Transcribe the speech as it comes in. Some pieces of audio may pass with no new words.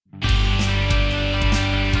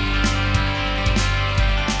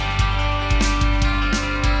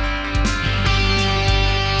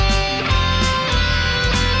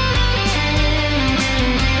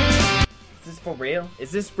Is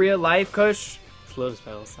this real life, Kush? It's Lotus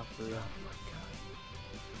Petals, not for real. This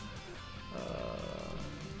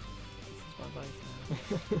is my life now.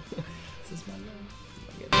 This is my life.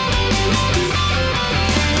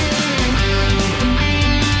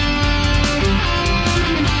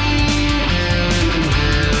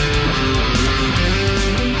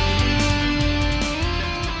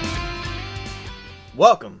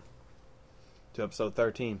 Welcome to episode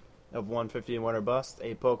 13 of 150 and Win or Bust,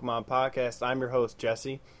 a Pokemon podcast. I'm your host,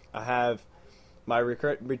 Jesse. I have my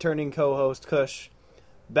returning co-host, Kush,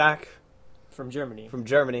 back From Germany.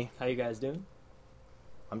 How you guys doing?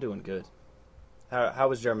 I'm doing good. How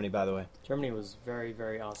was Germany, by the way? Germany was very,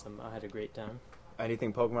 very awesome. I had a great time.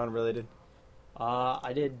 Anything Pokemon related?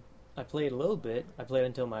 I played a little bit. I played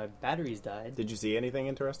until my batteries died. Did you see anything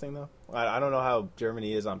interesting, though? I don't know how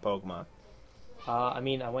Germany is on Pokemon. I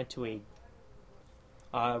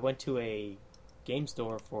went to a game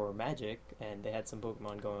store for Magic, and they had some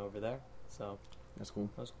Pokemon going over there. So That's cool.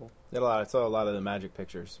 that was cool. I saw a lot of the Magic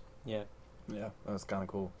pictures. Yeah. Yeah, that was kind of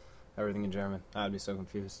cool. Everything in German. I'd be so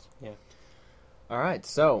confused. Yeah. All right,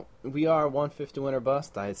 so we are 150 Win or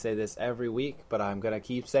Bust. I say this every week, but I'm going to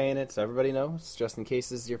keep saying it so everybody knows, just in case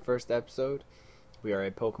this is your first episode. We are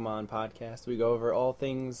a Pokemon podcast. We go over all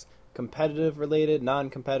things competitive related,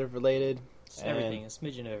 non-competitive related. Just everything. A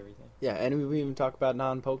smidgen of everything. Yeah, and we even talk about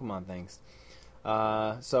non-Pokemon things.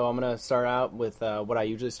 So I'm going to start out with what I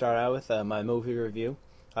usually start out with, my movie review.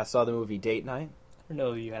 I saw the movie Date Night. I don't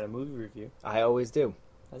know you had a movie review. I always do.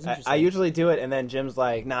 That's interesting. I usually do it, and then Jim's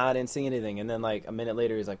like, nah, I didn't see anything. And then like a minute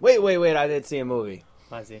later, he's like, wait, I did see a movie.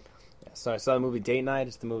 I see. Yeah, so I saw the movie Date Night.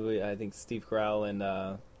 It's the movie, I think, Steve Carell and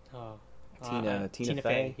Tina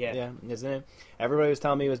Fey. Yeah, isn't it? Everybody was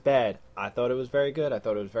telling me it was bad. I thought it was very good. I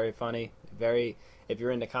thought it was very funny. If you're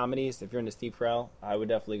into comedies, if you're into Steve Carell, I would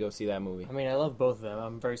definitely go see that movie. I mean, I love both of them.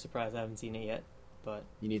 I'm very surprised I haven't seen it yet, but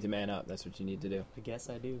You need to man up. That's what you need to do. I guess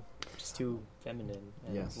I do. Just too feminine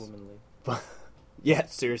and Yes. womanly. Yeah,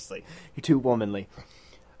 seriously. You're too womanly.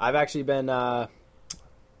 I've actually been...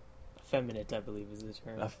 Effeminate, I believe, is the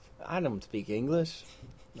term. I don't speak English.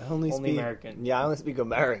 I only speak American. Yeah, I only speak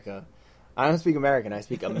America. I don't speak American. I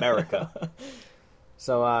speak America.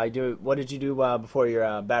 So, what did you do before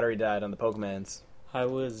your battery died on the Pokemans? I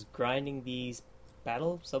was grinding these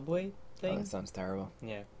battle subway Oh, things. that sounds terrible.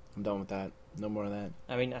 Yeah. I'm done with that. No more of that.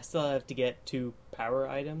 I mean, I still have to get 2 power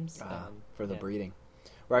items. For the yeah. breeding.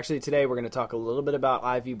 Today we're going to talk a little bit about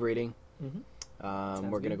IV breeding. Mm-hmm.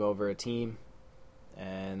 We're going to go over a team.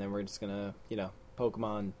 And then we're just going to,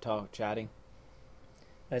 Pokemon talk, chatting.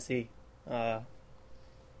 I see. Kind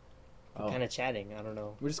of chatting. I don't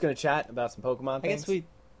know. We're just going to chat about some Pokemon I things. guess we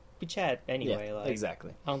chat anyway. Yeah, like,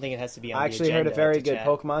 exactly. I don't think it has to be on I the actually heard a agenda very to good chat.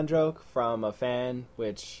 Pokemon joke from a fan,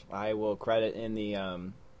 which I will credit in the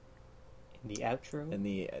In the outro?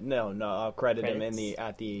 I'll credit him Credits?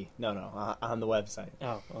 on the website,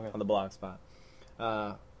 Oh, okay. on the blog spot.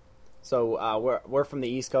 So we're from the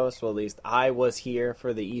East Coast. Well, at least I was here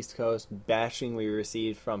for the East Coast bashing we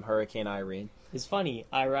received from Hurricane Irene. It's funny.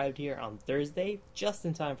 I arrived here on Thursday, just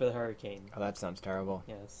in time for the hurricane. Oh, that sounds terrible.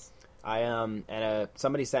 Yes.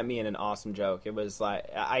 Somebody sent me in an awesome joke. It was like,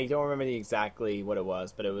 I don't remember exactly what it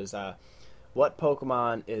was, but it was what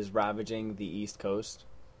Pokemon is ravaging the East Coast?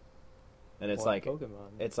 And it's What like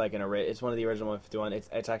Pokemon? it's like it's one of the original 151.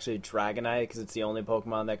 It's actually Dragonite because it's the only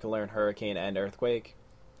Pokemon that can learn Hurricane and Earthquake.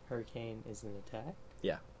 Hurricane is an attack?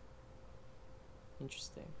 Yeah.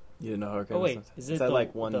 Interesting. You didn't know Hurricane? Oh, wait. Is it it's at the,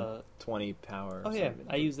 like the... 120 power. Oh, yeah.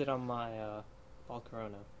 I used it on my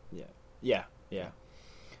Volcarona. Yeah.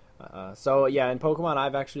 So in Pokemon,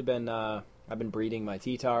 I've actually been I've been breeding my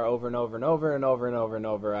T-Tar over and over and over and over and over and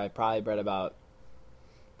over. I probably bred about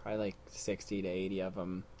like 60 to 80 of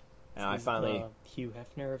them. And I finally... Hugh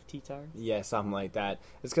Hefner of T-Tars? Yeah, something like that.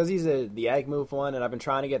 It's because he's the egg move one, and I've been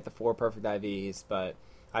trying to get the 4 perfect IVs, but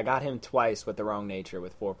I got him twice with the wrong nature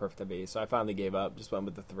with 4 perfect IVs, so I finally gave up, just went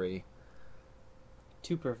with the 3.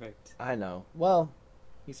 Too perfect. I know. Well,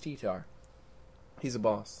 he's T-Tar. He's a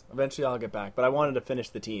boss. Eventually I'll get back, but I wanted to finish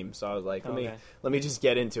the team, so I was like, let me just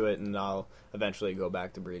get into it, and I'll eventually go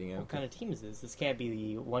back to breeding him. What kind of team is this? This can't be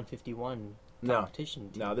the 151 No. competition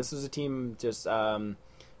team. No, this is a team just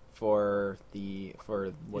for Is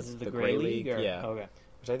it the the Grey Grey League, League? Or... yeah, Okay.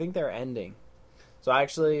 which I think they're ending. So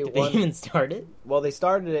actually, Did they even start it? Well, they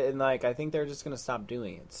started it, and I think they're just gonna stop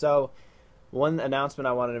doing it. So, one announcement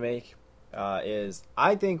I wanted to make is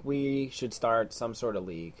I think we should start some sort of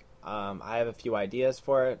league. I have a few ideas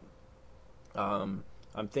for it. I'm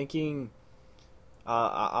thinking.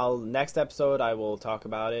 Next episode I will talk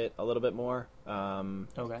about it a little bit more.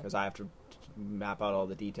 Okay. Because I have to map out all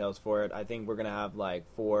the details for it. I think we're gonna have like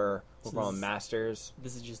 4. We'll call them masters.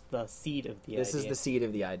 This is just the seed of the idea. This is the seed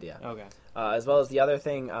of the idea. Okay. As well as the other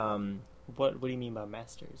thing. What do you mean by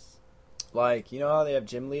masters? Like, you know how they have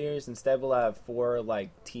gym leaders? Instead, we'll have 4 like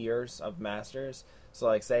tiers of masters. So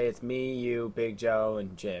like, say it's me, you, Big Joe,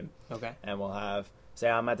 and Jim. Okay. And we'll have, say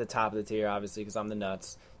I'm at the top of the tier, obviously, because I'm the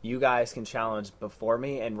nuts. You guys can challenge before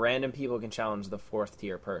me, and random people can challenge the 4th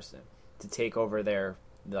tier person to take over their,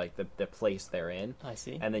 like, the place they're in. I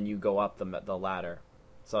see. And then you go up the ladder.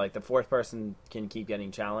 So, like, the 4th person can keep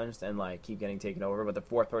getting challenged and, like, keep getting taken over, but the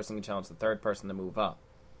 4th person can challenge the 3rd person to move up.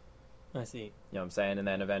 I see. You know what I'm saying? And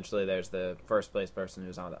then eventually there's the first place person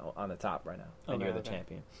who's on the top right now, and you're the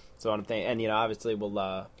champion. So what I'm thinking, and, you know, obviously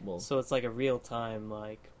we'll... So it's like a real-time,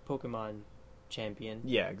 like, Pokemon champion.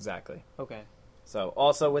 Yeah, exactly. Okay. So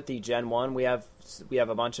also with the Gen 1, we have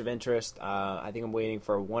a bunch of interest. I think I'm waiting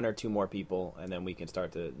for 1 or 2 more people, and then we can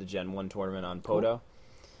start the Gen 1 tournament on Podo. Cool.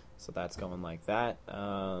 So that's going like that.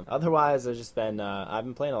 Otherwise, I've just been I've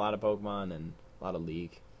been playing a lot of Pokemon and a lot of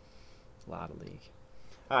League.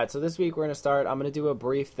 All right, so this week we're going to start. I'm going to do a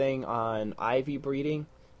brief thing on Ivy breeding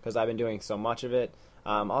because I've been doing so much of it.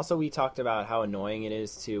 Also, we talked about how annoying it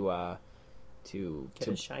is to get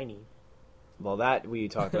a shiny. Well, that we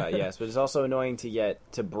talked about, yes, but it's also annoying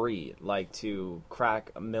to breed, like to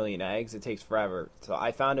crack 1 million eggs. It takes forever. So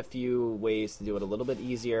I found a few ways to do it a little bit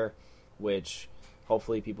easier, which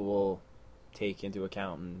hopefully people will take into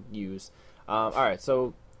account and use. All right,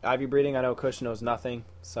 so Ivy breeding, I know Kush knows nothing,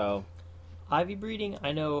 so... Ivy breeding,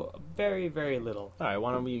 I know very, very little. All right,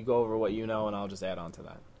 why don't we go over what you know, and I'll just add on to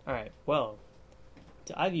that. All right, well,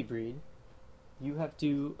 to Ivy breed, you have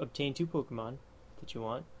to obtain 2 Pokemon that you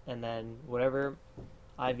want, and then whatever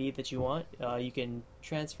IV that you want, you can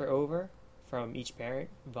transfer over from each parent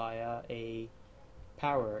via a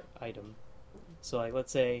power item. So, like,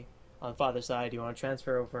 let's say on the father's side, you want to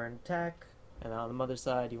transfer over an attack, and on the mother's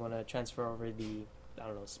side, you want to transfer over the,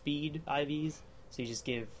 speed IVs. So you just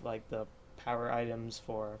give, like, the power items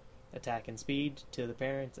for attack and speed to the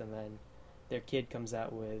parents, and then their kid comes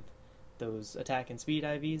out with those attack and speed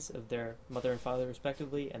IVs of their mother and father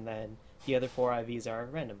respectively, and then the other 4 IVs are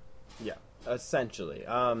random. Yeah, essentially.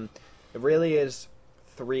 It really is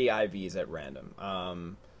 3 IVs at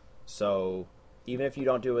random. So even if you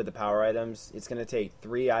don't do it with the power items, it's going to take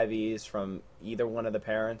 3 IVs from either one of the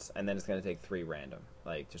parents, and then it's going to take 3 random,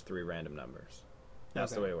 like just 3 random numbers.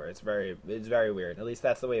 That's the way it works. It's very weird. At least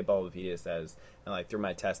that's the way Bulbapedia says. And like through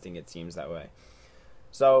my testing, it seems that way.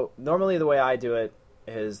 So normally the way I do it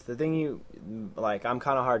is the thing I'm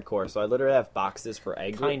kind of hardcore. So I literally have boxes for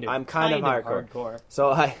egg. I'm kind of hardcore.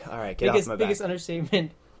 So all right, get off my back. Biggest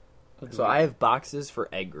understatement. So I have boxes for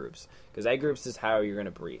egg groups because egg groups is how you're gonna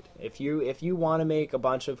breed. If you want to make a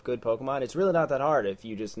bunch of good Pokemon, it's really not that hard if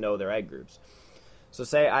you just know their egg groups. So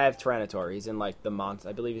say I have Tyranitar. He's in like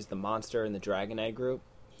I believe he's the monster in the dragon egg group.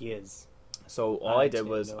 He is. So all I did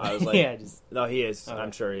was I was like, yeah, no, he is. Okay.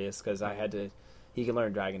 I'm sure he is because I had to. He can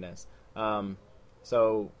learn Dragon Dance.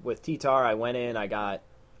 So with T-Tar, I went in. I got.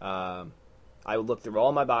 I looked through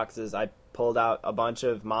all my boxes. I pulled out a bunch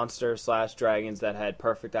of monster/dragons that had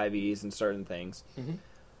perfect IVs and certain things. Mm-hmm.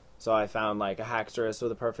 So I found like a Haxorus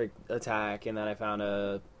with a perfect attack, and then I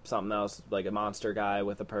found something else like a monster guy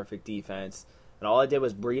with a perfect defense. And all I did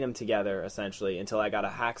was breed them together, essentially, until I got a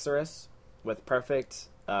Haxorus with perfect,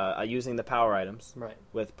 using the power items, right,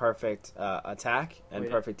 with perfect attack and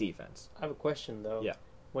perfect defense. I have a question, though. Yeah.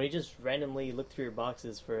 When you just randomly look through your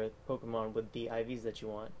boxes for Pokemon with the IVs that you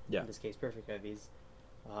want, in this case, perfect IVs,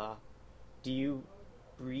 do you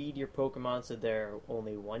breed your Pokemon so they're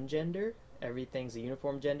only one gender? Everything's a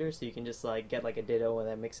uniform gender, so you can just, like, get, like, a Ditto and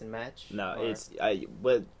then mix and match? No,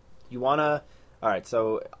 you want to... All right,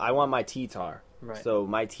 so I want my T-Tar. Right. So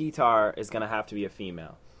my T-Tar is going to have to be a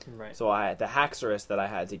female. Right. So the Haxorus that I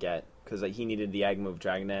had to get, because he needed the egg move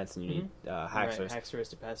Dragon Dance, and you need Haxorus. Right, Haxorus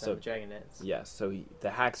to pass out with Dragon Dance. Yes, so the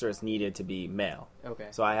Haxorus needed to be male. Okay.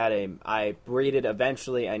 So I breeded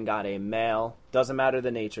eventually and got a male, doesn't matter the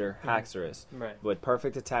nature, Haxorus, with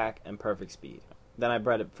perfect attack and perfect speed. Then I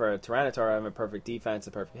bred it for a Tyranitar. I have a perfect defense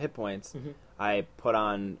and perfect hit points. Mm-hmm. I put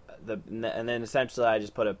on and then essentially I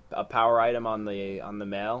just put a power item on the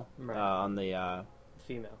male, on the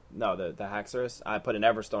female. No, the Haxorus. I put an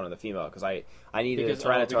Everstone on the female because I needed a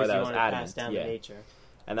Tyranitar that was adamant. Pass down the nature.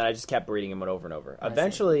 And then I just kept breeding him over and over. I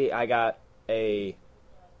Eventually, I got a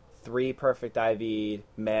 3 perfect IV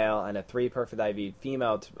male and a 3 perfect IV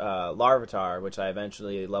female Larvitar, which I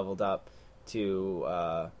eventually leveled up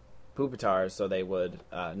to Pupitar, so they would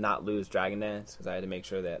not lose Dragon Dance, because I had to make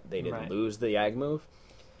sure that they didn't lose the egg move.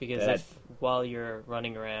 Because while you're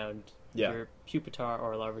running around Yeah. Your Pupitar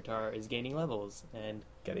or Larvitar is gaining levels and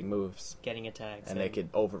getting moves. getting attacks. And they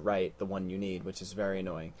could overwrite the one you need, which is very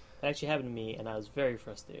annoying. That actually happened to me, and I was very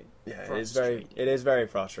frustrated. Yeah, it is very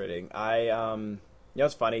frustrating. You know,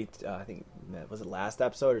 it's funny. I think was it last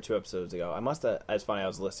episode or 2 episodes ago? It's funny. I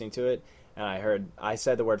was listening to it, and I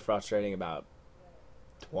said the word frustrating about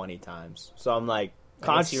 20 times. So I'm like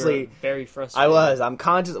consciously very frustrated. I'm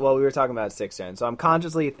conscious. Well, we were talking about 6th gen, so I'm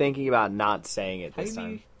consciously thinking about not saying it this time. How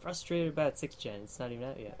are you frustrated about 6th gen? It's not even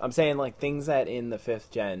out yet. I'm saying like things that in the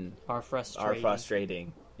 5th gen are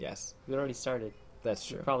frustrating. Yes, we already started. That's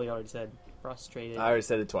true. You probably already said frustrated. I already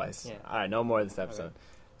said it twice. Yeah. All right, no more this episode.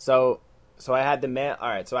 Okay. So I had the male. All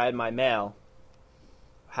right, so I had my male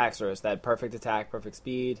Haxorus that had perfect attack, perfect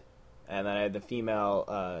speed, and then I had the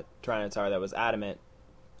female Tyranitar that was adamant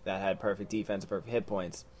that had perfect defense and perfect hit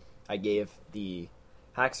points. I gave the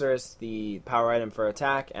Haxorus the power item for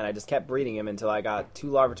attack, and I just kept breeding him until I got 2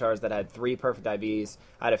 Larvitars that had 3 perfect IVs.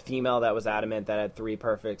 I had a female that was adamant that had 3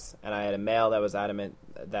 perfects, and I had a male that was adamant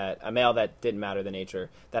a male that didn't matter the nature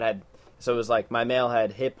that had. So it was like my male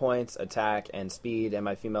had hit points, attack, and speed, and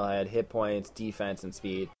my female had hit points, defense, and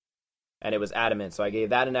speed. And it was adamant, so I gave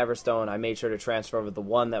that an Everstone. I made sure to transfer over the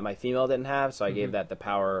one that my female didn't have, so I gave that the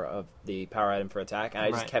power item for attack, and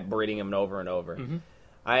I just kept breeding them over and over. Mm-hmm.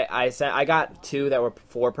 I got 2 that were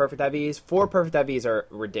 4 perfect IVs. 4 perfect IVs are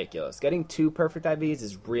ridiculous. Getting 2 perfect IVs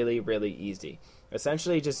is really, really easy.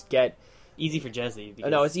 Essentially, just get... Easy for Jesse.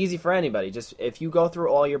 No, it's easy for anybody. Just if you go through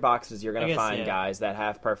all your boxes, you're going to find guys that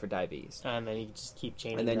have perfect IVs. And then you can just keep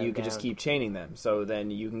chaining them. And then you can just keep chaining them. So then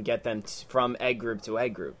you can get them from egg group to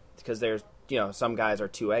egg group. Because there's, some guys are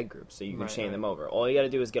 2 egg groups, so you can chain them over. All you got to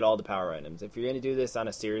do is get all the power items. If you're going to do this on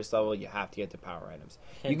a serious level, you have to get the power items.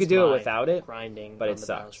 You could do it without it, but it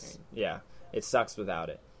sucks. Yeah, it sucks without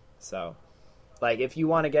it. So, like, if you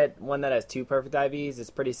want to get one that has 2 perfect IVs, it's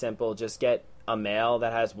pretty simple. Just get a male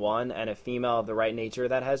that has 1 and a female of the right nature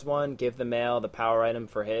that has 1. Give the male the power item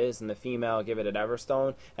for his, and the female give it an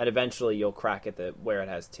Everstone, and eventually you'll crack it where it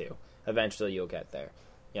has 2. Eventually you'll get there.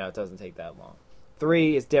 It doesn't take that long.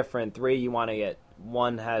 3 is different. 3 you want to get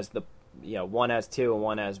one has 2 and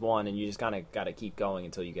one has 1, and you just kind of got to keep going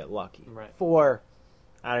until you get lucky. Right. 4,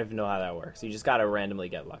 I don't even know how that works. You just got to randomly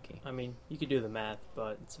get lucky. I mean, you could do the math,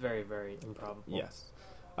 but it's very, very improbable. Yes.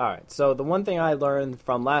 All right, so the one thing I learned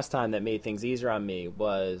from last time that made things easier on me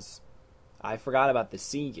was I forgot about the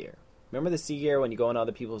Sea Gear. Remember the Sea Gear when you go into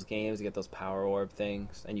other people's games to get those power orb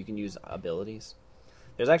things and you can use abilities?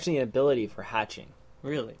 There's actually an ability for hatching.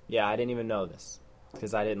 Really? Yeah, I didn't even know this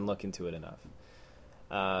because I didn't look into it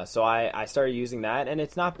enough. So I started using that, and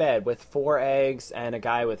it's not bad. With 4 eggs and a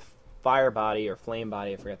guy with fire body or flame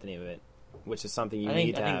body, I forget the name of it, which is something you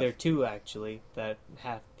need to have. I think there are 2, actually, that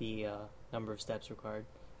have the number of steps required.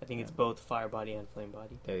 I think it's both fire body and flame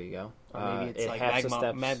body. There you go. Or maybe it's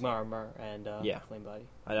like magma armor and flame body.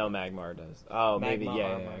 I know Magmar does. Oh, maybe,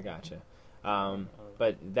 yeah, I gotcha.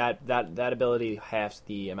 But that ability halves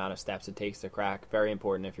the amount of steps it takes to crack. Very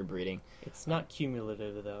important if you're breeding. It's not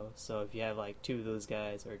cumulative, though. So if you have like 2 of those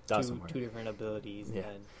guys or two different abilities, then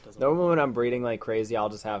it doesn't work. Normally when I'm breeding like crazy, I'll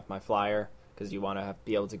just have my flyer, because you want to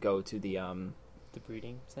be able to go to the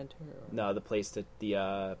breeding center? Or? No, the place that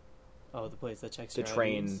the place that checks your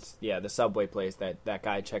IVs? The subway place that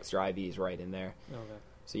guy checks your IVs right in there. Okay.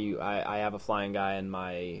 So I have a flying guy and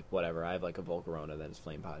my whatever. I have like a Volcarona that is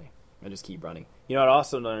flame body. I just keep running. You know what I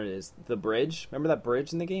also learned is the bridge. Remember that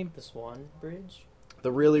bridge in the game? The Swan Bridge?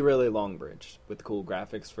 The really, really long bridge with cool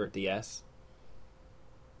graphics for DS.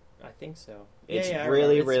 I think so. It's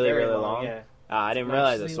really, really, really long. Yeah. I didn't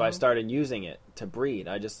realize this, so I started using it to breed.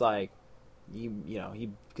 I just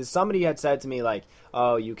because somebody had said to me like,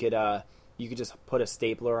 oh, you could just put a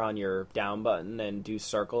stapler on your down button and do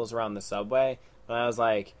circles around the subway. And I was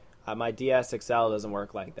like, my DS XL doesn't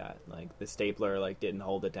work like that. Like the stapler didn't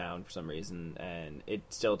hold it down for some reason, and it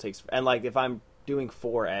still takes. And if I'm doing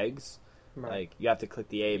 4 eggs, you have to click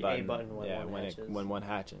the A button. When one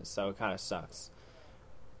hatches. So it kind of sucks.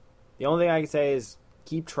 The only thing I can say is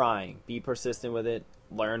keep trying, be persistent with it.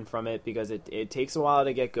 Learn from it, because it takes a while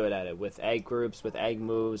to get good at it. With egg groups, with egg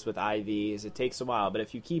moves, with IVs, it takes a while. But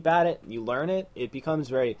if you keep at it, you learn it, it becomes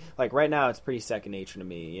very... right now, it's pretty second nature to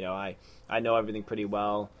me. I know everything pretty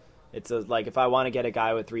well. It's if I want to get a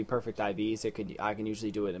guy with 3 perfect IVs, I can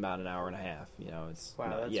usually do it in about an hour and a half. That's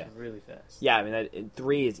really fast. Yeah, I mean,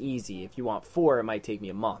 3 is easy. If you want 4, it might take me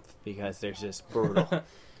a month, because they're just brutal.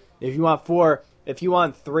 If you want 4... If you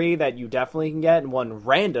want 3 that you definitely can get, and 1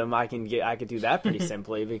 random, I could do that pretty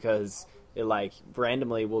simply, because it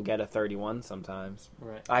randomly will get a 31 sometimes.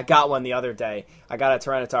 Right. I got one the other day. I got a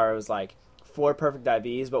Tyranitar. It was 4 perfect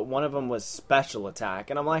IVs, but one of them was special attack.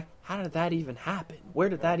 And I'm like, how did that even happen? Where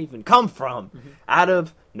did that even come from? Out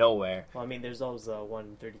of nowhere. Well, I mean, there's always a 1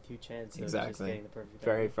 in 32 chance of just getting the perfect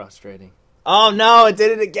Very IV. frustrating. Oh no, it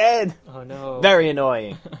did it again! Oh no. Very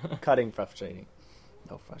annoying. Cutting frustrating.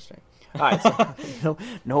 No frustrating. Alright, so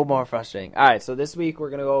no more frustrating. Alright, so this week we're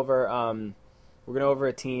gonna go over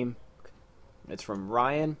a team. It's from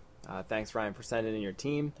Ryan. Thanks, Ryan, for sending in your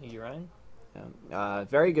team. Thank you, Ryan.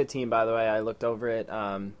 Very good team, by the way. I looked over it.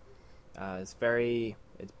 It's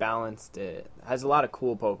balanced. It has a lot of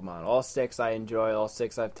cool Pokemon. All 6 I enjoy. All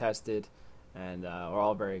 6 I've tested, and are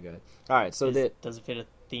all very good. All right, so does it fit a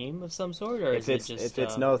theme of some sort, or if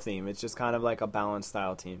it's no theme, it's just kind of like a balanced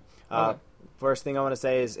style team. Okay. First thing I want to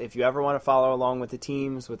say is if you ever want to follow along with the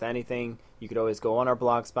teams, with anything, you could always go on our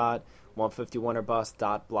blogspot,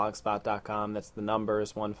 151erbust.blogspot.com. That's the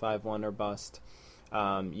numbers, 151erbust.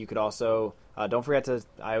 You could also, don't forget to,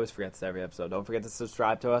 I always forget this every episode, don't forget to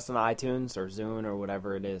subscribe to us on iTunes or Zune or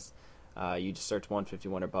whatever it is. You just search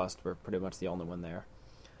 151 or Bust. We're pretty much the only one there.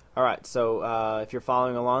 Alright, so if you're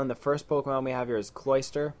following along, the first Pokemon we have here is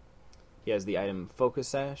Cloyster. He has the item Focus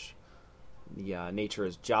Sash. The nature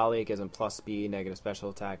is Jolly. It gives him plus speed, negative special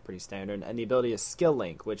attack, pretty standard. And the ability is Skill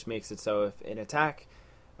Link, which makes it so if an attack,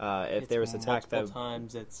 if there was attack that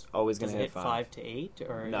times, it's always going to to hit 5 to 8,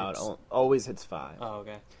 or no, it always hits 5. Oh,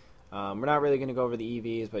 okay. We're not really going to go over the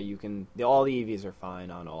EVs, but you can. All the EVs are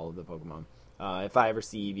fine on all of the Pokemon. If I ever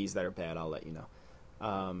see EVs that are bad, I'll let you know.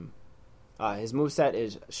 His moveset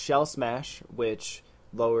is Shell Smash, which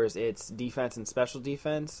lowers its defense and special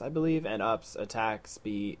defense, I believe, and ups attack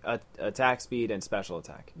speed, and special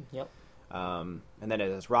attack. Yep. And then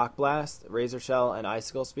it has Rock Blast, Razor Shell, and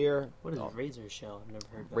Icicle Spear. What is Razor Shell? I've never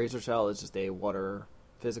heard of that. Razor Shell is just a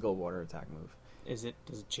physical water attack move. Does it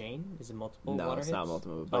chain? Is it multiple no, water it's hits? not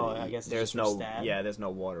multiple move. But I guess it's there's just no stab? Yeah, there's no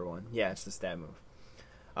water one. Yeah, it's the stab move.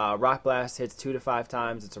 Rock Blast hits 2 to 5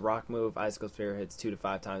 times. It's a rock move. Icicle Spear hits 2 to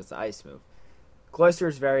 5 times. It's an ice move. Cloyster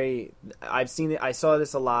is very. I've seen it. I saw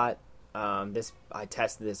this a lot. I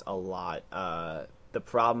tested this a lot. The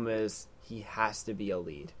problem is he has to be a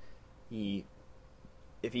lead.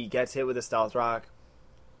 If he gets hit with a Stealth Rock,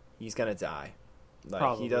 he's gonna die. Like,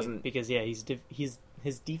 Probably, he doesn't because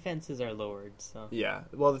his defenses are lowered. So yeah.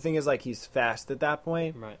 Well, the thing is, like, he's fast at that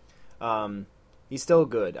point. right. He's still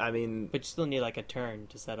good. I mean, But you still need like a turn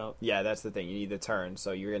to set up. yeah, that's the thing. You need the turn,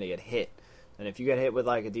 so you're gonna get hit. And if you get hit with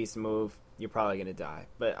like a decent move, you're probably gonna die.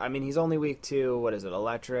 But I mean, he's only weak to what is it?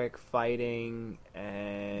 Electric, fighting,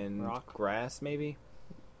 and Rock? grass, maybe.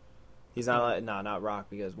 He's not not rock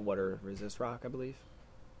because water resists rock, I believe.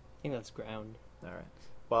 I think that's ground. All right.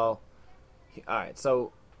 Well, all right.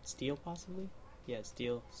 So Steel possibly. Yeah,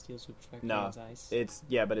 steel super effective no, against ice.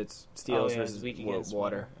 but it's steel yeah, versus it's weak against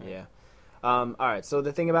water. water. Yeah. All right. So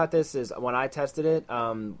the thing about this is when I tested it,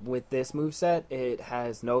 with this moveset, it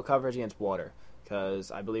has no coverage against water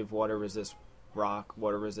because I believe water resists rock,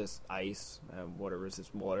 water resists ice, and water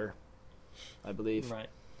resists water. I believe. Right.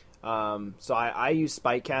 So I use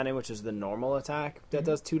Spike Cannon, which is the normal attack that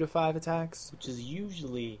does 2 to 5 attacks. Which is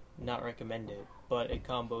usually not recommended, but it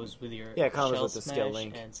combos with your Yeah, it combos Shell with the Smash Skill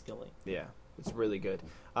Link. and Skill Link. Yeah, it's really good.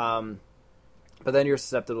 But then you're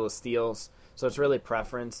susceptible to steals, so it's really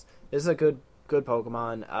preference. This is a good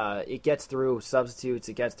Pokemon. It gets through substitutes.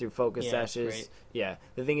 It gets through focus Yeah, it's sessions. great. Yeah,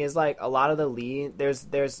 the thing is, like, a lot of the lead,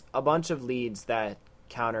 there's a bunch of leads that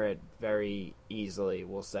counter it very easily.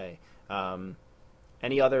 We'll say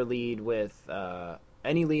any lead with a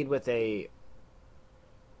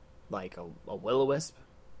Will-O-Wisp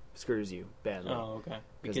screws you badly. Oh, okay.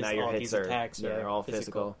 Because now your all hits these are attacks they're are all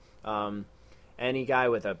physical. Any guy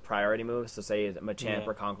with a priority move, so say Machamp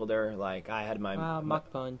or Conkeldurr, like I had my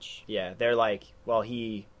Mach Punch. yeah, they're like, well,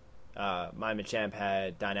 my Machamp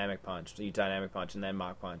had Dynamic Punch, so you Dynamic Punch and then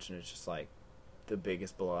Mach Punch, and it's just like the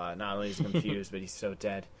biggest blowout. Not only is he confused, but he's so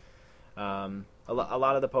dead. A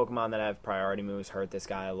lot of the Pokemon that have priority moves hurt this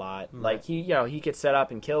guy a lot. Right. Like he could set up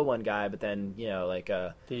and kill one guy, but then like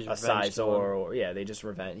a Sizor or they just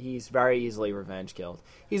revenge. He's very easily revenge killed.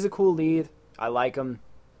 He's a cool lead. I like him.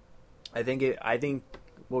 I think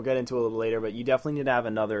we'll get into it a little later, but you definitely need to have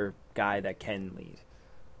another guy that can lead.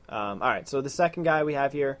 All right, so the second guy we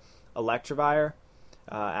have here, Electivire,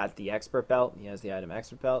 at the Expert Belt. He has the item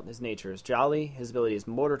Expert Belt. His nature is Jolly. His ability is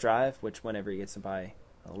Mortar Drive, which whenever he gets hit by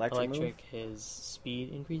Electric move, his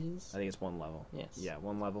speed increases. I think it's 1 level. Yes. Yeah,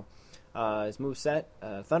 1 level. His moveset,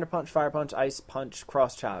 Thunder Punch, Fire Punch, Ice Punch,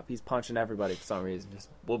 Cross Chop. He's punching everybody for some reason, just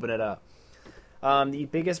whooping it up. The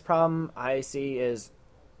biggest problem I see is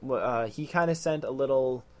he kind of sent a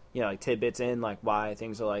little, like tidbits in, like why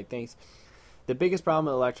things are like things. The biggest problem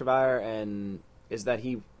with Electivire is that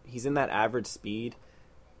he he's in that average speed,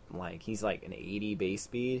 like he's like an 80 base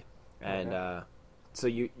speed, and so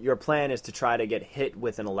your plan is to try to get hit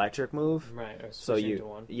with an electric move. Right. Or So switch into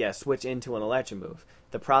one. switch into an electric move.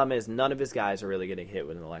 The problem is none of his guys are really getting hit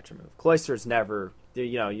with an electric move. Cloyster's never,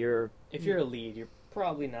 you're. If you're a lead, you're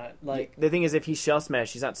probably not like. The thing is, if he's shell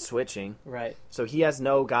smash, he's not switching. Right. So he has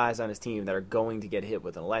no guys on his team that are going to get hit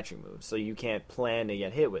with an electric move. So you can't plan to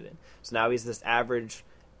get hit with it. So now he's this average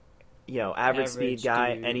speed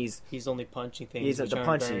guy, dude. and he's only punching things. He's which the aren't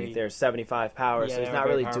punching. very- There's 75 power, Yeah, so he's they not aren't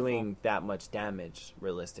really very powerful. doing that much damage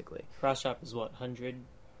realistically. Cross chop is what 100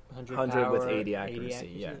 100 with power, 80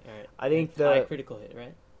 accuracy, yeah. All right. I think High the critical hit,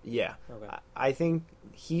 right? yeah, Okay. I think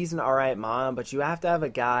he's an alright mon, but you have to have a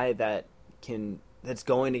guy that's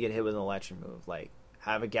going to get hit with an electric move. Like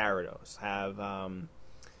have a Gyarados, have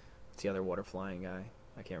what's the other water flying guy?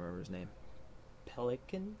 I can't remember his name.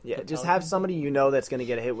 Pelican. Yeah, The just Pelican? have somebody you know that's going to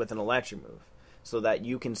get hit with an electric move, so that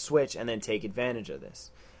you can switch and then take advantage of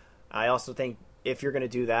this. I also think if you're going to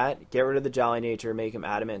do that, get rid of the Jolly Nature, make him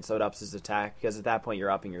adamant so it ups his attack, because at that point you're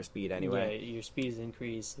upping your speed anyway. Yeah, your speed is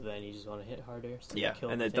increased, so then you just want to hit harder. So Yeah, kill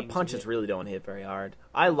and the things punches with it. really don't hit very hard.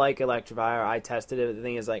 I like Electivire. I tested it. The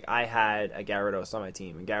thing is, like, I had a Gyarados on my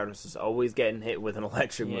team, and Gyarados is always getting hit with an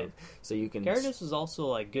electric Yeah. move. So you can... Gyarados is also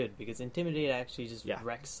like good because Intimidate actually just Yeah,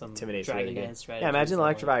 wrecks some Intimidate's Dragon really good. Dance strategies. Yeah, imagine and,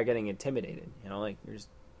 like- Electivire getting intimidated. You know, like, you're just...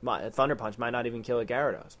 Thunder Punch might not even kill a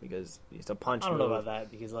Gyarados, because it's a punch I don't move. know about that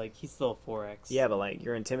because like he's still 4x. Yeah, but, like,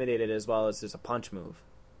 you're intimidated as well as just a punch move.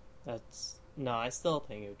 That's no. I still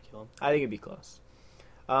think it would kill him. I think it'd be close.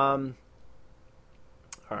 Alright,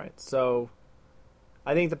 so...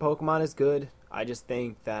 I think the Pokemon is good. I just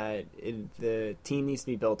think that the team needs to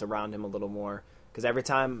be built around him a little more. Because every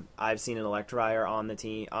time I've seen an Electivire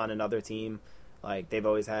on another team, like, they've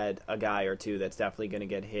always had a guy or two that's definitely going to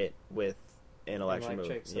get hit with an electric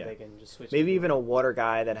move. So they can just switch. Maybe into even a water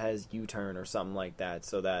guy that has U-turn or something like that,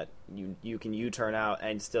 so that you can U-turn out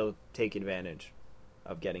and still take advantage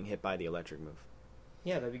of getting hit by the electric move.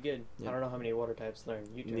 Yeah, that'd be good. Yeah. I don't know how many water types learn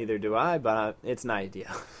U-turn. Neither do I, but it's an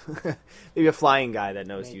idea. Maybe a flying guy that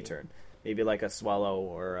knows Maybe. U-turn. Maybe like a Swallow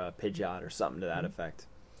or a Pidgeot or something to that effect.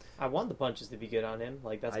 I want the punches to be good on him.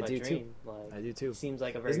 Like that's I my do, dream. Like I do too. he seems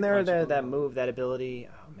like a very. Isn't there punchy that Pokemon. move, that ability?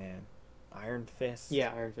 Oh man, Iron Fist.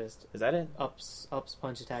 Yeah, Iron Fist Is that it? ups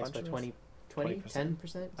punch attacks Punch by attacks? 20, 20%?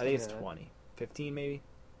 10%. I think it's 20, 15 maybe.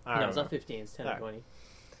 I No, don't it's know. not 15. It's 10 or Alright. 20.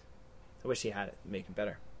 I wish he had it, make it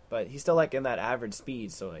better. But he's still like in that average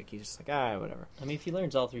speed, so like he's just like whatever. I mean, if he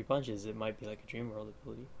learns all 3 punches, it might be like a Dream World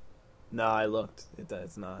ability. No, I looked.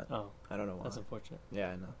 It's not. Oh, I don't know why. that's unfortunate. Yeah,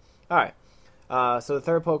 I know. All right. So the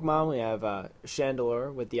third Pokemon, we have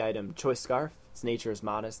Chandelure with the item Choice Scarf. Its nature is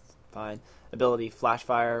modest, fine. Ability Flash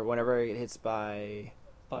Fire. Whenever it hits by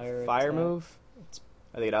Fire attack. move, It's-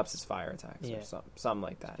 I think it ups its fire attacks Yeah. or something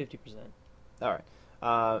like that. 50%. All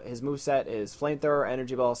right. His moveset is Flamethrower,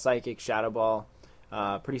 Energy Ball, Psychic, Shadow Ball.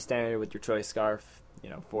 Pretty standard with your Choice Scarf.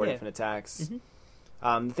 4 Yeah. different attacks.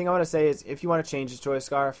 Mhm. The thing I want to say is, if you want to change his Choice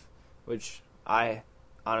Scarf, which I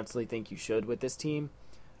honestly think you should with this team,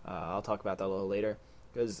 I'll talk about that a little later,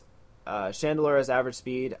 because Chandelure has average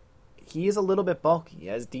speed. He is a little bit bulky. He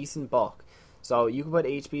has decent bulk. So you can put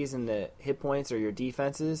HPs in the hit points or your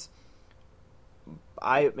defenses.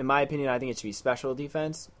 In my opinion, I think it should be special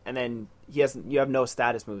defense. And then you have no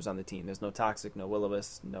status moves on the team. There's no Toxic, no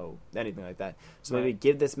Will-O-Wisp, no anything like that. So maybe Right.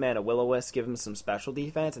 give this man a Will-O-Wisp, give him some special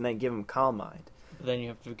defense, and then give him Calm Mind. But then you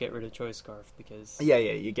have to get rid of Choice Scarf because Yeah,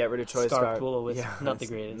 you get rid of Choice Scarfed Scarf. Will-O-Wisp, not the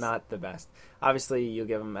it's greatest. Not the best. Obviously, you'll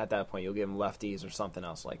give him, at that point, you'll give him lefties or something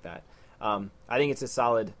else like that. I think it's a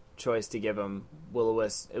solid choice to give him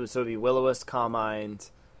Will-O-Wisp. So it'd be Will-O-Wisp, Calm Mind,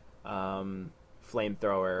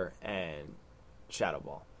 Flamethrower, and Shadow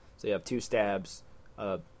Ball. So you have 2 stabs.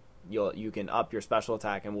 You can up your special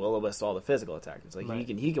attack and Will-O-Wisp all the physical attackers. Like Right.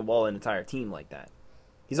 he can wall an entire team like that.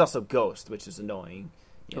 He's also Ghost, which is annoying.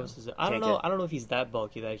 You know, Ghost is. I don't can't know. get- I don't know if he's that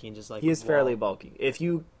bulky that he can just like. He is wall. fairly bulky. If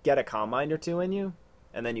you get a Calm Mind or 2 in you,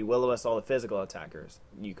 and then you Will-O-Wisp all the physical attackers,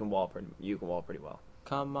 you can wall pretty well.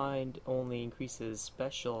 Calm Mind only increases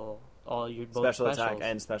all your both Special specials, attack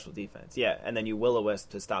and special defense. Yeah, and then you Will-O-Wisp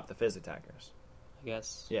to stop the phys attackers. I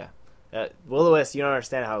guess. Yeah. Will-O-Wisp, you don't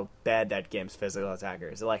understand how bad that game's physical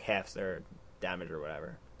attackers. It like halves their damage or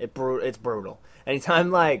whatever. It's brutal. Anytime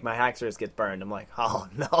like my Haxorus gets burned, I'm like, oh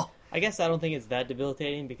no. I guess I don't think it's that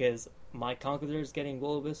debilitating because my Conqueror is getting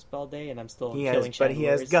Will-O-Wisp all day and I'm still He killing has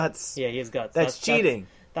Chandelures. guts. Yeah, he has guts. That's cheating.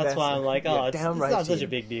 That's why I'm like, yeah, it's downright not such a cheating.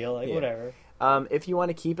 big deal. Like, Yeah. whatever. If you want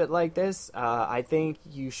to keep it like this, I think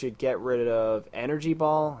you should get rid of Energy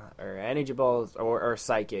Ball or Energy Balls or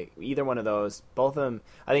Psychic. Either one of those. Both of them,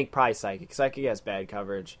 I think probably Psychic. Psychic has bad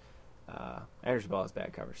coverage. Energy Ball is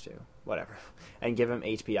bad coverage too. Whatever. And give him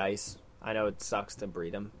HP Ice. I know it sucks to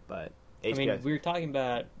breed him, but HP I mean, Ice. we were talking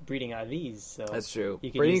about breeding IVs, so That's true.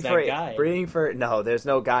 you can use that guide. No, there's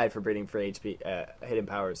no guide for breeding for HP hidden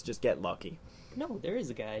powers. Just get lucky. No, there is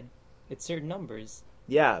a guide. It's certain numbers.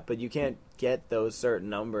 Yeah, but you can't get those certain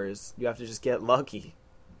numbers. You have to just get lucky.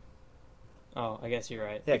 Oh, I guess you're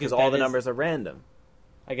right. Yeah, because all the numbers are random.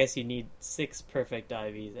 I guess you need 6 perfect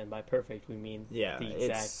IVs, and by perfect we mean Yeah, the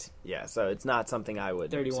exact. So it's not something I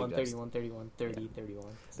would 31, suggest. 31, 31, 30, 31.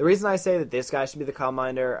 The reason I say that this guy should be the Calm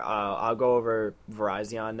Minder, I'll go over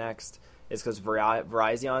Virizion next, is because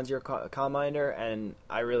Virizion's your Calm Minder, and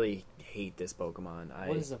I really hate this Pokemon.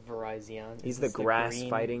 What is a Virizion? He's the grass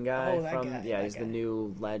fighting guy Oh, that from guy, yeah, that he's guy. the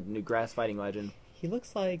new grass fighting legend. He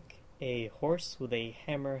looks like a horse with a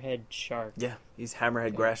hammerhead shark. Yeah, he's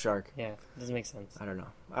Hammerhead Grass Shark. Yeah, doesn't make sense. I don't know.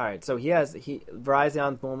 All right, so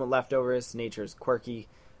Virizion's moment left over is nature is quirky,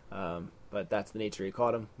 but that's the nature he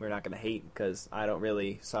caught him. We're not going to hate because I don't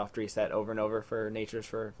really soft reset over and over for natures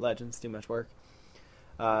for legends. Too much work.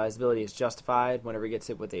 His ability is justified. Whenever he gets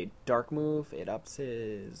hit with a dark move, it ups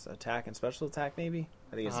his attack and special attack. Maybe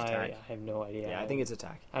I think it's attack. I have no idea. Yeah, I think it's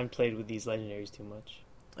attack. I haven't played with these legendaries too much.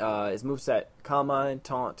 His moveset: Calm Mind,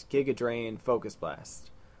 Taunt, Giga Drain, Focus Blast.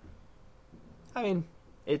 I mean,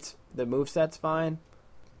 it's the moveset's fine.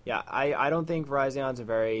 Yeah, I don't think Virizion's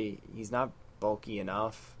he's not bulky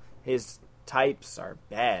enough. His types are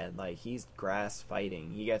bad. Like, he's grass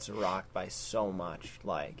fighting. He gets rocked by so much.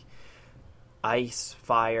 Like, ice,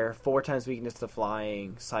 fire, 4 times weakness to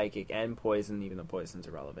flying, psychic, and poison, even though poison's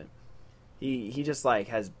irrelevant. He just, like,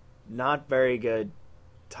 has not very good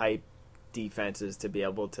type defenses to be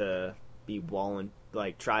able to be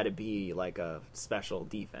try to be like a special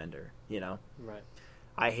defender, you know? Right.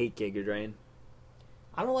 I hate Giga Drain.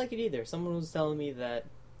 I don't like it either. Someone was telling me that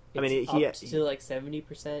it's up to like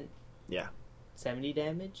 70%. Yeah. 70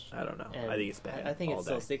 damage. I don't know. And I think it's bad. I think all it's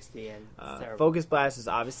still day. 60, and it's terrible. Focus Blast is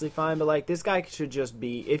obviously fine, but like this guy should just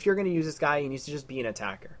be. If you're going to use this guy, he needs to just be an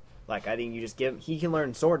attacker. Like, I think you just he can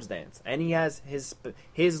learn Swords Dance, and he has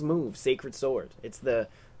his move, Sacred Sword. It's the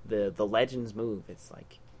Legends move. It's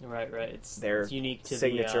like right. It's their unique to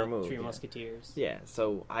signature the move. Three Yeah. Musketeers. Yeah,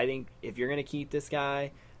 so I think if you're going to keep this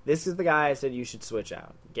guy, this is the guy I said you should switch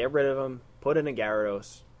out. Get rid of him, put in a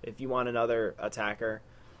Gyarados. If you want another attacker.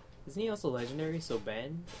 Isn't he also legendary, so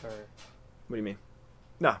banned? Or What do you mean?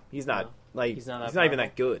 No, he's not. No, like, he's not even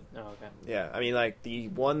that good. Oh, okay. Yeah, I mean, like, the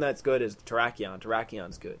one that's good is Terrakion.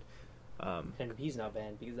 Terrakion's good. And he's not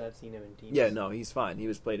banned because I've seen him in teams. Yeah, no, he's fine. He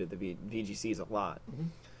was played at the VGCs a lot.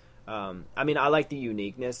 Mm-hmm. I mean, I like the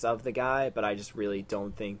uniqueness of the guy, but I just really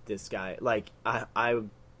don't think this guy, like,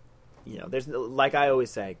 there's, like I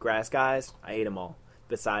always say, grass guys, I hate them all,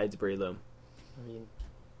 besides Breloom. I mean,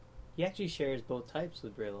 he actually shares both types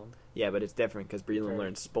with Breloom. Yeah, but it's different because Breloom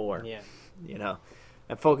learns Spore. Yeah. You know?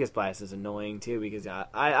 And Focus Blast is annoying, too, because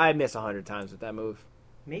I miss 100 times with that move.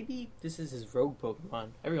 Maybe this is his rogue Pokemon.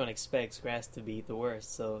 Everyone expects grass to be the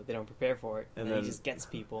worst, so they don't prepare for it, and then he just gets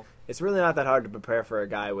people. It's really not that hard to prepare for a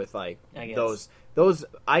guy with, like, I guess. those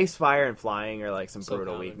ice, fire, and flying are, like, some So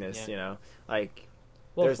brutal common, weakness, yeah. you know? Like,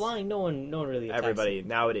 Well, there's flying, no one really attacks everybody it.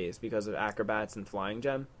 nowadays, because of Acrobats and Flying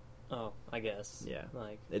Gem, Oh, I guess. Yeah.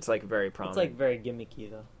 Like, it's, like, very prominent. it's like very gimmicky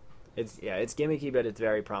though. It's gimmicky, but it's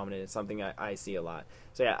very prominent. It's something I see a lot.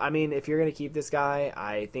 So yeah, I mean, if you're gonna keep this guy,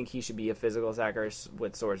 I think he should be a physical attacker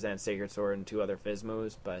with Swords Dance, Sacred Sword, and 2 other Fizz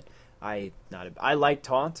moves. But I like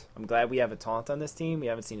Taunt. I'm glad we have a Taunt on this team. We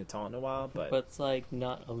haven't seen a Taunt in a while, but it's like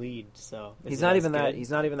not a lead, so he's not even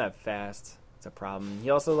that fast. It's a problem. He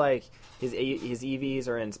also, like, his EVs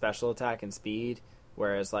are in special attack and speed.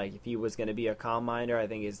 Whereas, like, if he was going to be a Calm Minder, I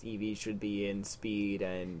think his EV should be in speed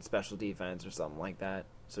and special defense or something like that.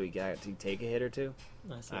 So he can actually take a hit or two.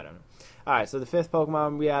 I don't know. Alright, so the 5th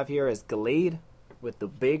Pokemon we have here is Gallade with the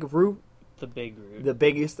big root. The big root. The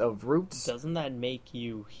biggest of roots. Doesn't that make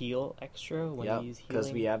you heal extra when you use healing?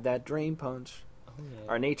 Because we have that Drain Punch. Oh, yeah.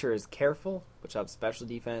 Our nature is Careful, which ups special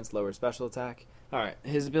defense, lowers special attack. Alright,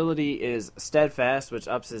 his ability is Steadfast, which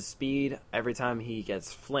ups his speed every time he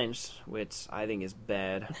gets flinched, which I think is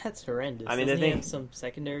bad. That's horrendous. I mean, Doesn't the he thing- have some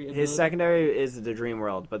secondary ability? His secondary is the Dream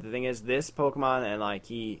World, but the thing is, this Pokemon, and like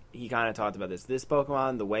he kind of talked about this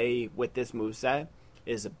Pokemon, the way with this moveset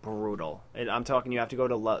is brutal. And I'm talking, you have to go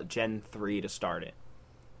to Gen 3 to start it,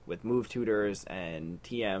 with move tutors and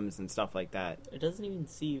TMs and stuff like that. It doesn't even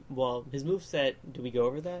see... Well, his moveset, do we go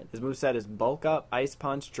over that? His moveset is Bulk Up, Ice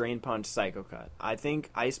Punch, Drain Punch, Psycho Cut. I think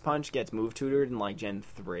Ice Punch gets move tutored in like Gen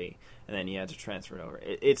 3, and then you have to transfer it over.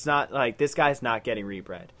 It's not, like, this guy's not getting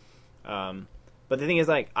rebred. But the thing is,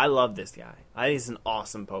 like, I love this guy. I think he's an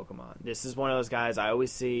awesome Pokemon. This is one of those guys I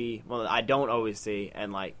always see. Well, I don't always see,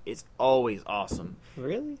 and like, it's always awesome.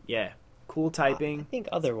 Really? Yeah, cool typing. I think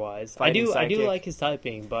otherwise. I Fighting do sidekick. like his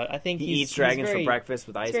typing, but I think He he's eats dragons very, for breakfast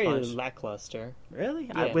with Ice very Punch. lackluster. Really?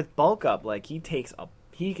 Yeah. With bulk up, like he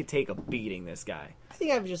could take a beating. This guy. I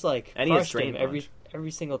think I've just like And he has crushed him Drain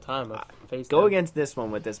every single time I've faced Go him. against this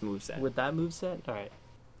one with this moveset. With that moveset? Alright.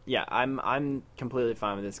 Yeah, I'm completely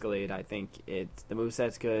fine with this Gallade. I think the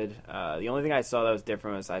moveset's good. The only thing I saw that was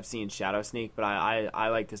different was I've seen Shadow Sneak, but I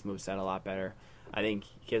like this moveset a lot better. I think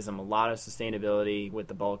it gives him a lot of sustainability with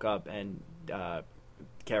the bulk up and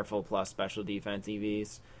careful plus special defense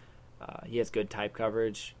EVs. He has good type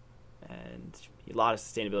coverage and a lot of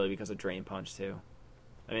sustainability because of Drain Punch too.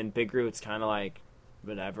 I mean, Big Root's kind of like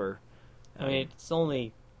whatever. I mean, it's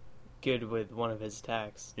only good with one of his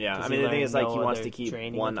attacks. Yeah, Does I he mean the thing learn is like no he wants other to keep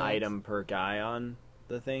draining one attacks? item per guy on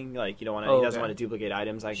the thing. Like you don't want to. Oh, he doesn't okay. want to duplicate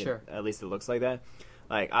items. Like Sure. at least it looks like that.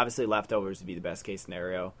 Like obviously leftovers would be the best case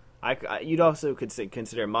scenario. You'd also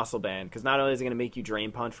consider Muscle Band because not only is it going to make you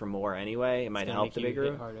Drain Punch for more anyway, it might It's gonna help make the you bigger.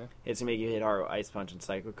 hit harder. It's gonna make you hit hard with Ice Punch and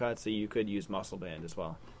Psycho Cut, so you could use Muscle Band as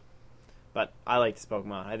well. But I like this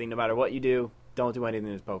Pokemon. I think no matter what you do, don't do anything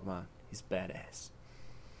to this Pokemon. He's badass.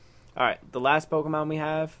 All right, the last Pokemon we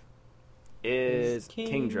have is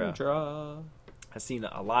Kingdra. I've seen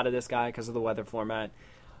a lot of this guy because of the weather format.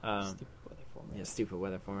 Stupid weather format. Yeah, stupid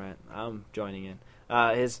weather format. I'm joining in.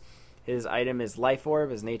 His item is Life Orb.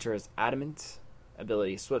 His nature is Adamant.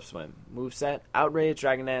 Ability Swift Swim. Moveset Outrage,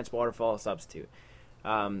 Dragon Dance, Waterfall, Substitute.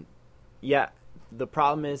 Yeah, the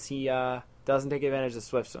problem is he doesn't take advantage of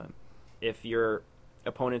Swift Swim. If your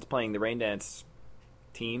opponent's playing the Rain Dance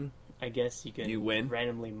team, I guess you can You win.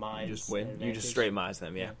 randomly mine. you just win. You advantage. just straight mize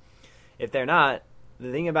them, yeah. Yeah. If they're not,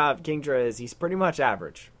 the thing about Kingdra is he's pretty much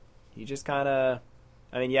average. He just kind of...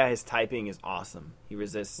 I mean, yeah, his typing is awesome. He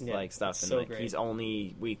resists, Yeah, like, stuff, it's and so like, great. he's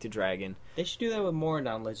only weak to Dragon. They should do that with more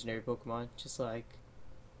non-legendary Pokemon, just like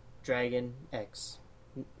Dragon X.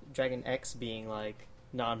 Dragon X being like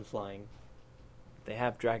non-flying. They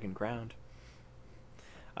have Dragon Ground.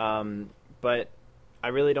 But I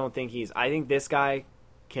really don't think he's... I think this guy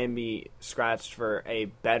can be scratched for a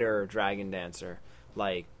better Dragon Dancer,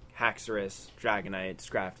 like Haxorus, Dragonite,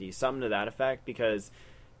 Scrafty, something to that effect, because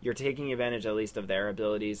you're taking advantage at least of their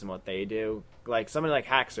abilities and what they do. Like somebody like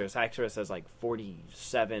Haxorus. Haxorus has like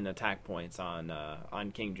 47 attack points on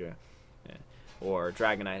Kingdra. Yeah. Or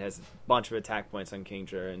Dragonite has a bunch of attack points on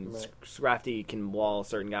Kingdra, and Right. Scrafty can wall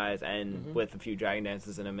certain guys, and with a few Dragon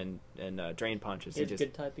Dances in him and Drain Punches, He he has just...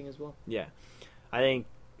 good typing as well. Yeah. I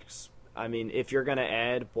mean, if you're going to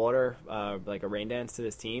add water, like a Rain Dance to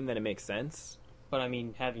this team, then it makes sense. But I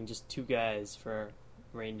mean, having just two guys for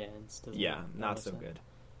Rain Dance doesn't Yeah, make not no so sense. good.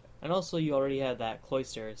 And also, you already have that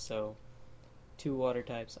Cloyster, so two water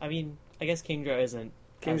types. I mean, I guess Kingdra isn't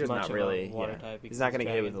as Kingdra's much not of really... a water yeah. type. because He's not going to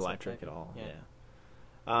get hit with Dragon's electric type. at all. Yeah.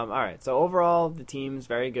 Yeah. All right, so overall, the team's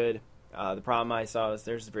very good. The problem I saw is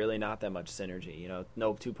there's really not that much synergy. You know,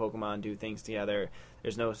 no two Pokemon do things together.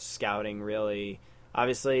 There's no scouting, really.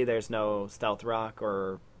 Obviously, there's no Stealth Rock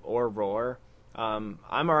or Roar. I'm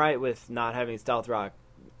all right with not having Stealth Rock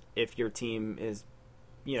if your team is,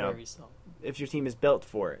 you know, Very soft. if your team is built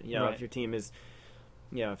for it. You know, Right. if your team is,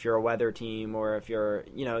 you know, if you're a weather team or if you're,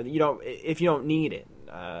 you know, if you don't need it.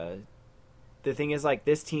 The thing is, like,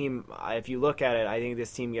 this team, if you look at it, I think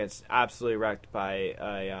this team gets absolutely wrecked by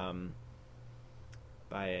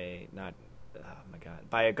a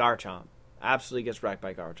Garchomp. Absolutely gets wrecked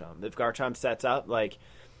by Garchomp. If Garchomp sets up, like,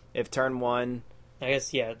 if turn one, I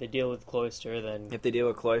guess, yeah, they deal with Cloyster, then if they deal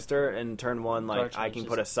with Cloyster and turn one, like, I Garchomp's can just-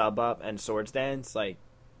 put a sub up and Swords Dance, like,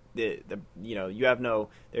 the you know, you have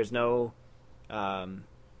there's no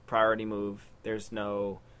priority move. There's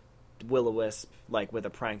no Will-O-Wisp, like, with a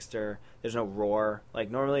Prankster. There's no Roar. Like,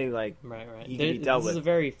 normally, like, right. he can be dealt This is with. a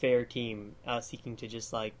very fair team seeking to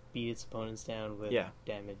just, like, beat its opponents down with Yeah.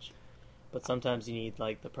 damage. But sometimes you need,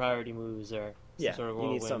 like, the priority moves or some sort of you need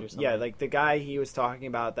whirlwind some. or something. Yeah, like the guy he was talking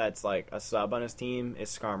about that's like a sub on his team is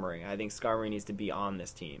Skarmory. I think Skarmory needs to be on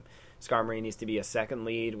this team. Skarmory needs to be a second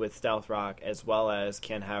lead with Stealth Rock, as well as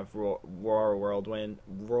can have Roar or Whirlwind,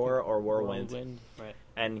 Right.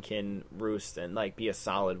 and can roost and like be a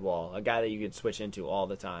solid wall. A guy that you could switch into all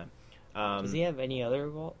the time. Does he have any other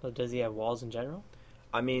wall? Does he have walls in general?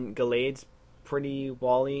 I mean, Gallade's pretty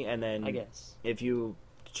wally, and then I guess. if you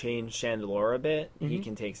change Chandelure a bit, he Mhm.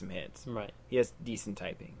 can take some hits. Right. He has decent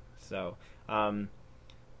typing. So, the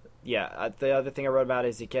other thing I wrote about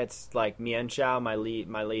is it gets like Mienshao, my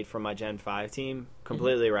lead from my Gen 5 team,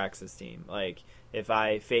 completely wrecks his team. Like, if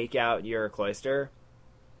I fake out your Cloyster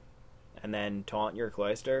and then taunt your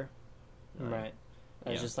Cloyster, Right.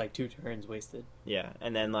 That's Yeah. just like 2 turns wasted. Yeah,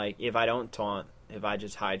 and then like if I don't taunt, if I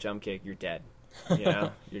just high jump kick, you're dead. You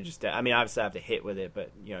know, you're just dead. I mean, obviously I have to hit with it, but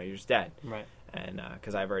you know, you're just dead. Right. And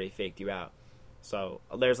because I've already faked you out. So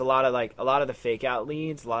there's a lot of the fake out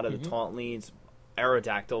leads, a lot of the taunt leads.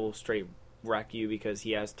 Aerodactyl will straight wreck you because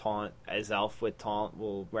he has taunt. As Elf with taunt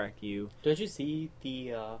will wreck you. Don't you see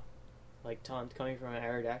the like taunt coming from an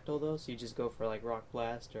Aerodactyl though? So you just go for like Rock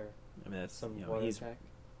Blast or I mean, that's some you know, water he's attack.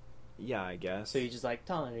 yeah, I guess. So you just like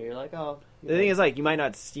taunt, and you're like, oh. The thing is, like, you might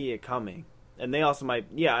not see it coming. And they also might,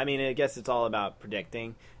 yeah, I mean, I guess it's all about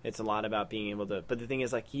predicting. It's a lot about being able to, but the thing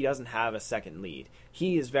is, like, he doesn't have a second lead.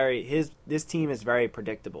 He is this team is very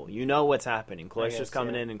predictable. You know what's happening. Cloister's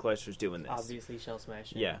coming in and Cloister's doing this. Obviously, Shell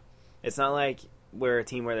Smash. Yeah. It's not like we're a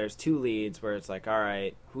team where there's 2 leads where it's like, all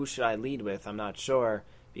right, who should I lead with? I'm not sure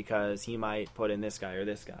because he might put in this guy or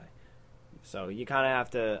this guy. So you kind of have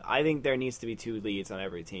to, I think there needs to be 2 leads on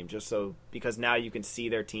every team just so, because now you can see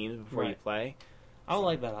their teams before you play. I don't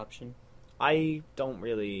like that option. I don't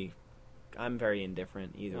really. I'm very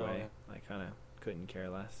indifferent either way. Okay. I kind of couldn't care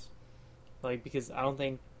less. Like because I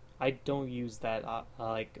don't use that.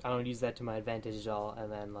 I don't use that to my advantage at all.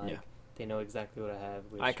 And then they know exactly what I have.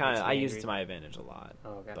 Which I use it to my advantage a lot.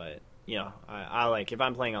 Oh, okay. But you know, I like if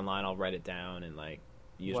I'm playing online, I'll write it down and like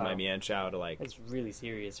use my Mienshao to like. It's really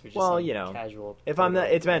serious for just you know, casual. If I'm not,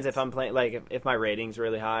 it depends. If I'm playing like if my rating's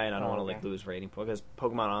really high and I don't want to okay. like lose rating points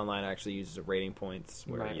because Pokemon Online actually uses a rating points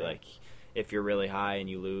where you Right. like. If you're really high and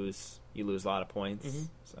you lose a lot of points. Mm-hmm.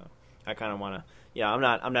 So I kind of want to. Yeah, I'm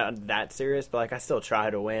not that serious, but like I still try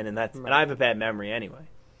to win, and that's Right. and I have a bad memory anyway.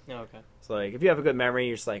 Oh, okay. So like if you have a good memory,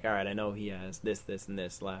 you're just like, all right, I know he has this, and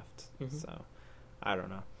this left. Mm-hmm. So I don't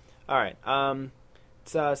know. All right.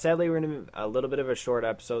 So sadly, we're gonna a little bit of a short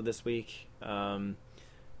episode this week. We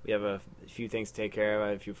have a few things to take care of.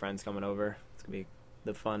 I have a few friends coming over. It's gonna be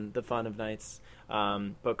the fun of nights.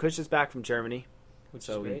 But Kush is back from Germany. Which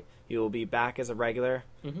is great. He will be back as a regular.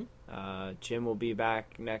 Mm-hmm. Jim will be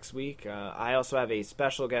back next week. I also have a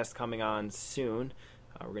special guest coming on soon.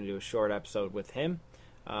 We're going to do a short episode with him.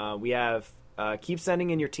 We have keep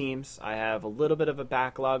sending in your teams. I have a little bit of a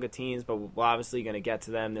backlog of teams, but we're obviously going to get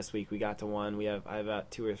to them this week. We got to one. I have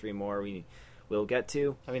about 2 or 3 more we'll get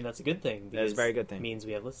to. I mean, that's a good thing. That is a very good thing. It means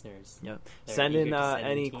we have listeners. Yep. They're Send eager in to send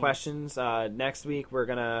any teams. questions. Next week we're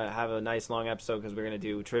gonna have a nice long episode because we're gonna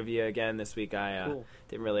do trivia again. This week I Cool.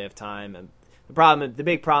 didn't really have time. And the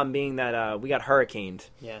big problem being that we got hurricaned.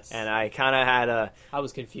 Yes. And I kind of had I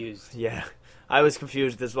was confused. yeah, I was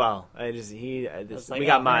confused as well. I was like, we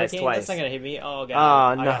got mines hurricane? twice. That's not gonna hit me. Oh god.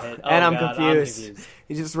 Oh I no, got hit. Oh, and I'm God, confused.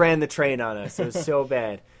 He just ran the train on us. It was so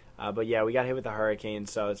bad. But yeah, we got hit with a hurricane,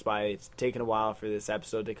 so it's why it's taken a while for this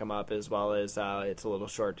episode to come up, as well as it's a little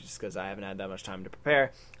short just because I haven't had that much time to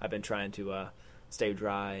prepare. I've been trying to stay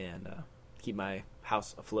dry and keep my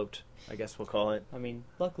house afloat, I guess we'll call it. I mean,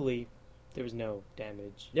 luckily, there was no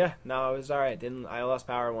damage. Yeah, no, it was all right. I lost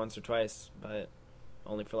power once or twice, but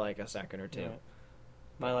only for like a second or 2. Yeah.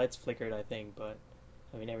 My lights flickered, I think, but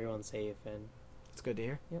I mean, everyone's safe and It's good to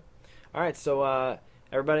hear. Yep. All right, so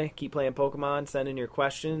everybody, keep playing Pokemon. Send in your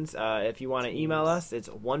questions. If you want to email us, it's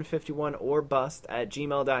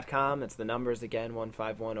 151orbust@gmail.com. It's the numbers again,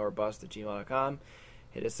 151orbust@gmail.com.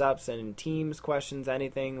 Hit us up. Send in teams, questions,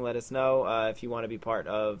 anything. Let us know if you want to be part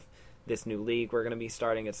of this new league we're going to be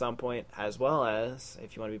starting at some point, as well as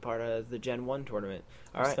if you want to be part of the Gen 1 tournament.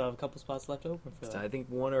 All we right. still have a couple spots left open for that. I think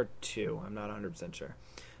 1 or 2. I'm not 100% sure.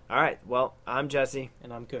 All right. Well, I'm Jesse.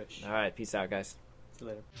 And I'm Kush. All right. Peace out, guys. See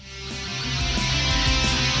you later.